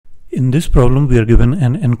In this problem we are given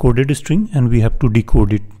an encoded string and we have to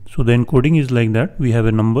decode it. So the encoding is like that: we have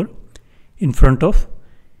a number in front of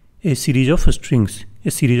a series of strings,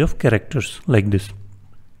 a series of characters like this.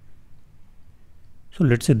 So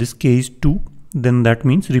let's say this k is 2, then that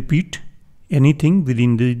means repeat anything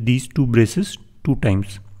within these two braces 2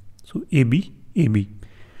 times. So AB, AB.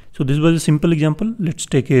 So this was a simple example. Let's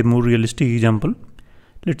take a more realistic example.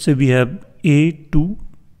 Let's say we have A2,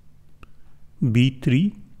 B3,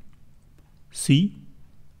 C,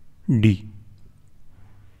 D.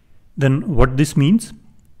 Then what this means,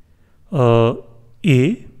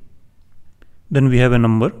 A, then we have a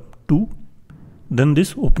number 2, then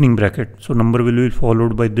this opening bracket. So number will be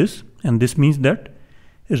followed by this, and this means that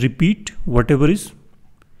repeat whatever is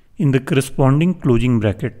in the corresponding closing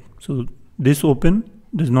bracket. So this open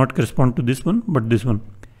does not correspond to this one, but this one.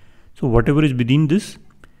 So whatever is within this,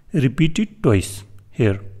 repeat it twice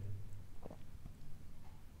here.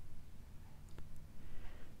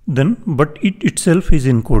 Then, but it itself is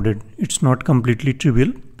encoded. It's not completely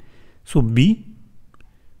trivial. So B,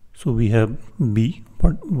 so we have B,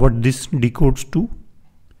 what this decodes to,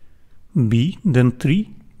 B, then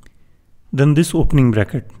 3, then this opening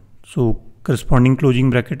bracket. So corresponding closing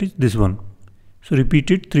bracket is this one. So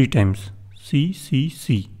repeat it 3 times, C, C,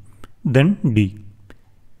 C, then D.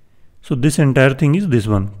 So this entire thing is this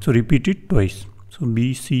one. So repeat it twice. So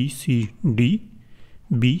B, C, C, D,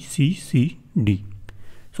 B, C, C, D.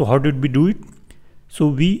 So how did we do it? So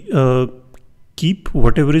we keep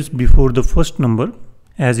whatever is before the first number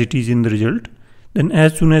as it is in the result. Then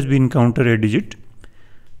as soon as we encounter a digit,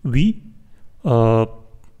 we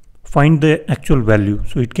find the actual value.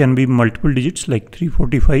 So it can be multiple digits like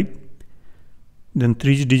 345, then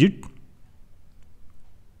 3 digit,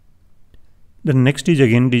 the next is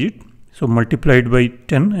again digit, so multiplied by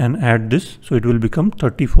 10 and add this, so it will become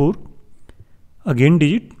 34, again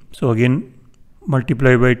digit, so again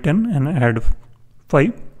multiply by 10 and add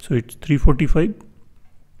 5, so it's 345.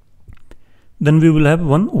 Then we will have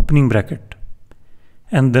one opening bracket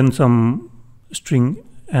and then some string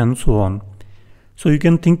and so on. So you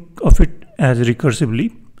can think of it as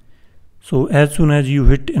recursively. So as soon as you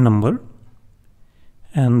hit a number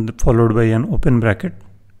and followed by an open bracket,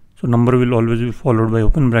 so number will always be followed by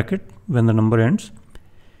open bracket when the number ends.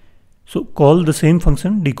 So call the same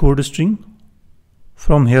function decode string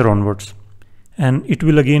from here onwards, and it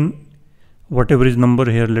will again whatever is number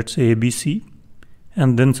here, let's say ABC,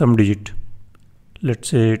 and then some digit, let's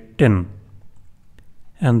say 10,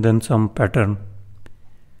 and then some pattern.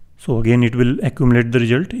 So again it will accumulate the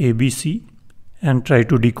result ABC and try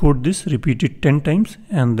to decode this, repeat it 10 times,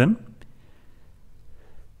 and then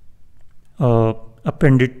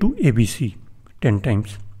append it to ABC 10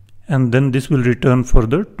 times, and then this will return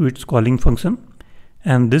further to its calling function,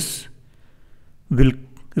 and this will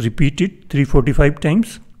repeat it 345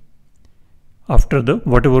 times after the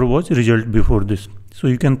whatever was result before this. So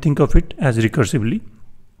you can think of it as recursively.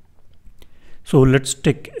 So let's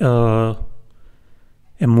take a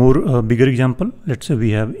more bigger example. Let's say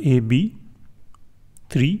we have AB,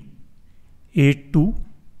 3, A2,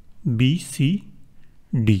 B, C,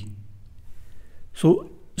 D. So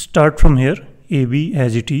start from here, AB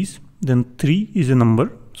as it is, then 3 is a number,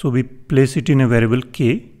 so we place it in a variable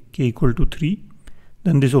k equal to 3,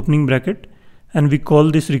 then this opening bracket, and we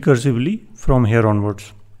call this recursively from here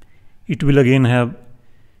onwards. It will again have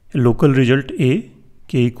a local result A,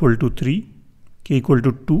 k equal to 3, k equal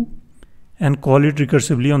to 2, and call it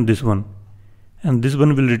recursively on this one, and this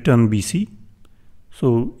one will return BC.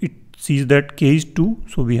 So it sees that k is 2,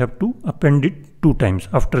 so we have to append it 2 times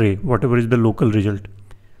after A, whatever is the local result.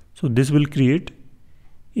 So this will create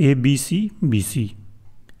ABC, BC,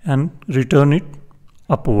 and return it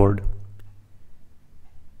upward,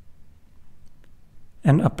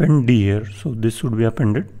 and append D here. So this should be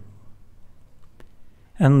appended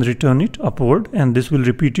and return it upward, and this will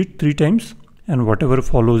repeat it 3 times and whatever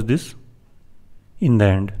follows this in the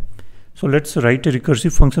end. So let's write a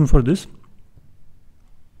recursive function for this.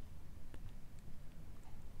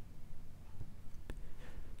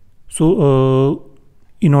 So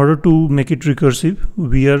in order to make it recursive,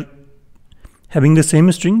 we are having the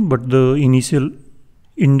same string, but the initial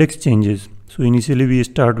index changes. So initially we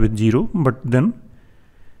start with 0, but then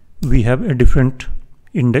we have a different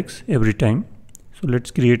index every time. So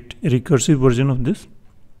let's create a recursive version of this,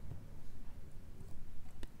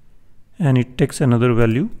 and it takes another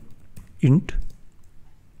value, int,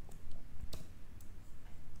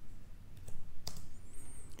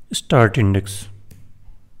 start index,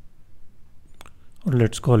 or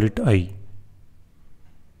let's call it I,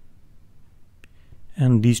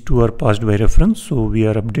 and these two are passed by reference, so we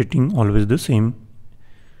are updating always the same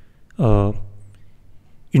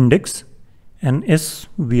index, and s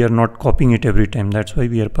we are not copying it every time, that's why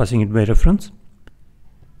we are passing it by reference.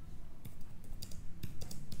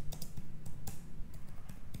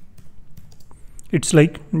 It's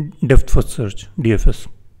like depth first search, DFS.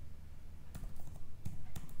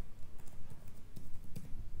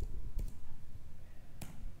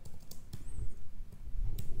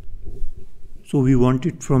 So we want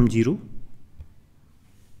it from 0.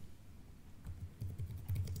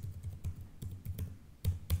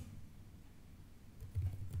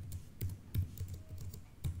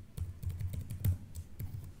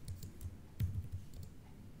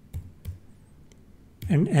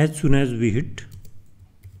 And as soon as we hit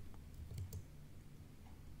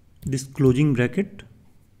this closing bracket,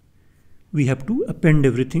 we have to append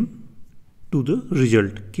everything to the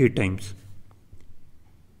result k times.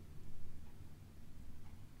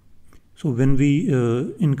 So when we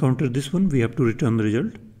encounter this one, we have to return the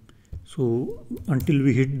result. So until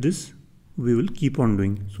we hit this, we will keep on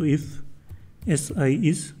doing. So if si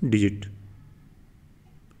is digit,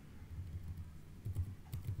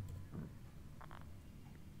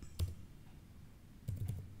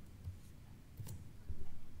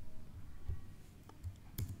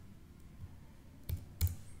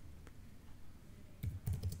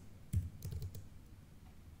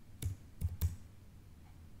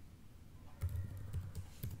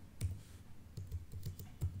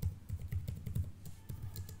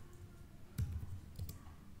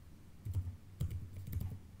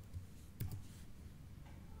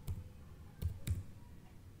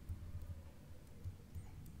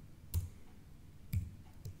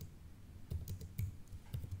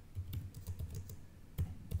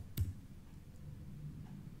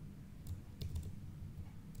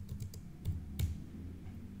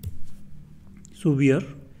 so we are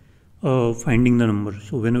finding the number.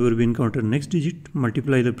 So whenever we encounter next digit,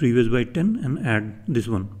 multiply the previous by 10 and add this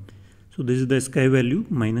one. So this is the sky value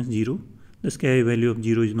minus 0. The sky value of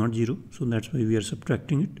 0 is not 0, so that's why we are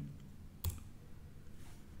subtracting it.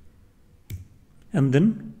 And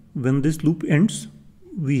then when this loop ends,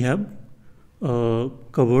 we have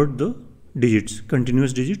covered the digits,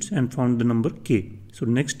 continuous digits, and found the number k. So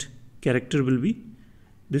next character will be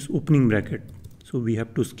this opening bracket. So we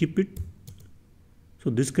have to skip it. So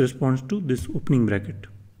this corresponds to this opening bracket,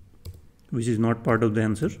 which is not part of the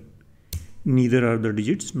answer. Neither are the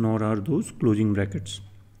digits nor are those closing brackets.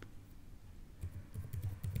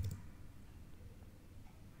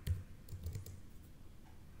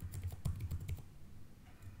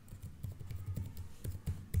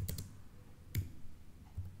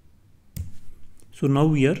 So now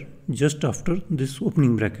we are just after this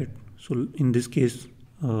opening bracket. So in this case,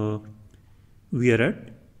 we are at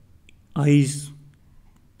I is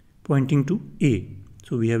pointing to A.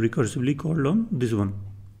 So we have recursively called on this one.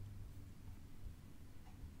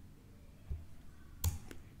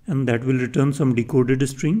 And that will return some decoded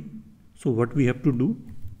string. So what we have to do,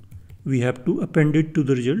 we have to append it to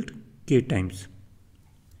the result k times.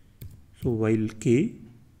 So while k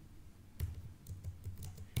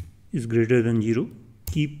is greater than 0,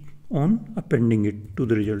 keep on appending it to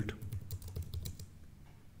the result.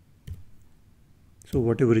 So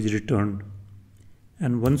whatever is returned.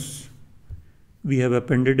 And once we have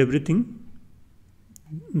appended everything,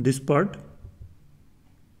 this part,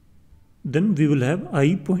 then we will have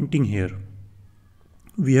I pointing here.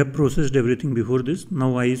 We have processed everything before this.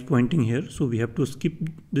 Now I is pointing here, so we have to skip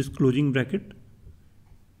this closing bracket.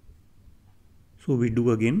 So we do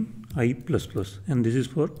again I plus plus, and this is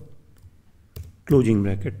for closing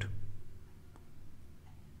bracket.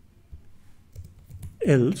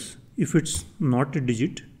 Else, if it's not a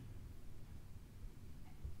digit,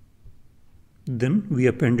 then we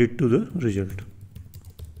append it to the result.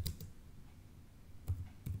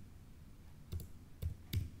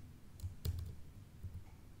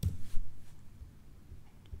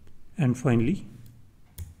 And finally,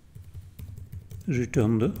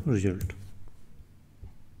 return the result.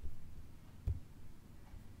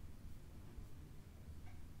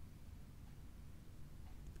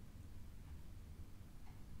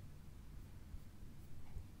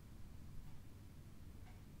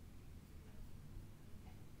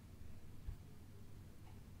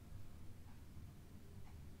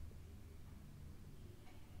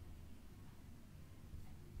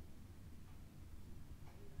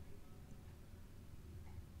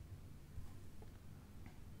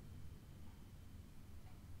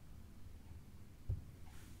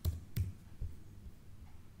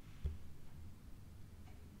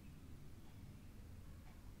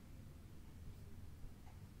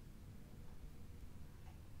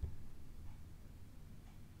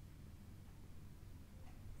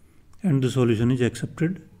 and the solution is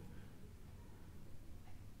accepted,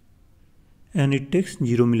 and it takes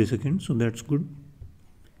 0 milliseconds, so that's good.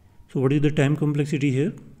 So what is the time complexity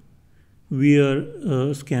here? We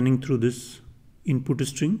are scanning through this input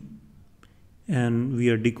string and we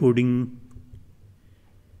are decoding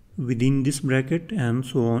within this bracket and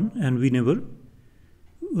so on, and we never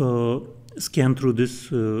scan through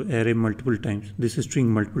this array multiple times, this string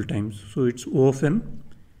multiple times. So it's O of n,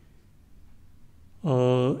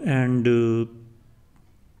 and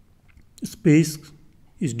space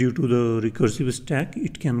is due to the recursive stack.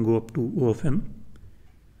 It can go up to O of n,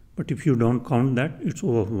 but if you don't count that, it's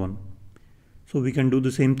O of 1. So we can do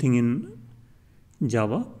the same thing in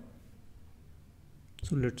Java.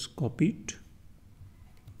 So let's copy it.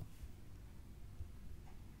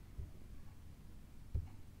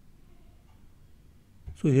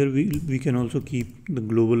 So here we can also keep the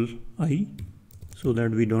global I so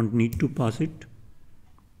that we don't need to pass it.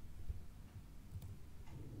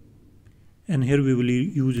 And here we will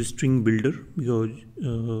use a string builder because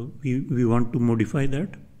we want to modify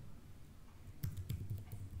that.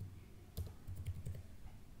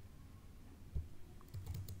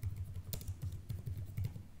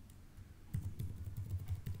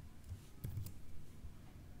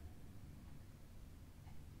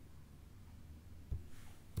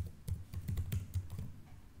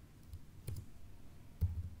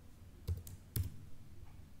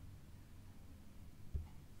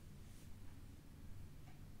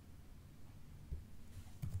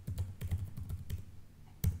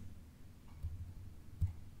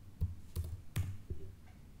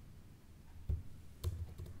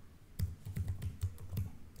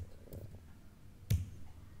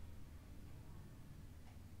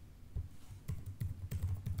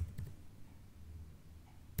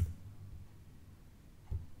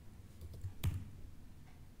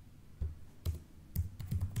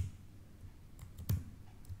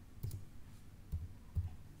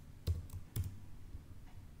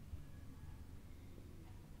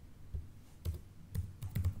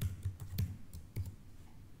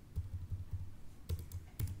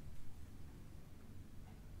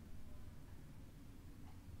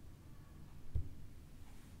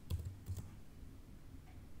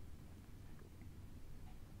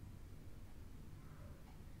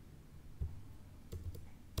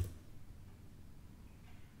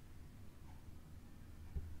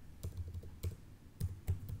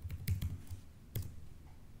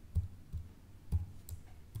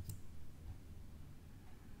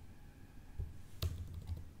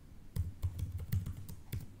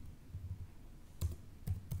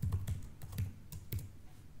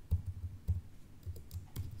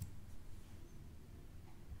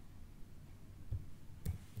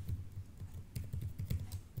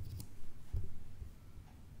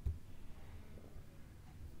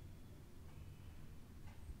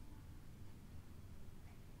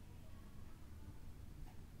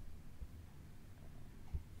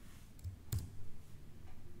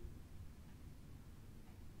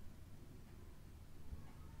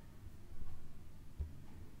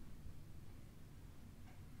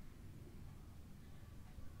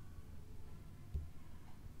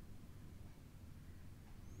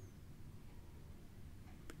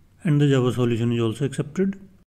 And the Java solution is also accepted.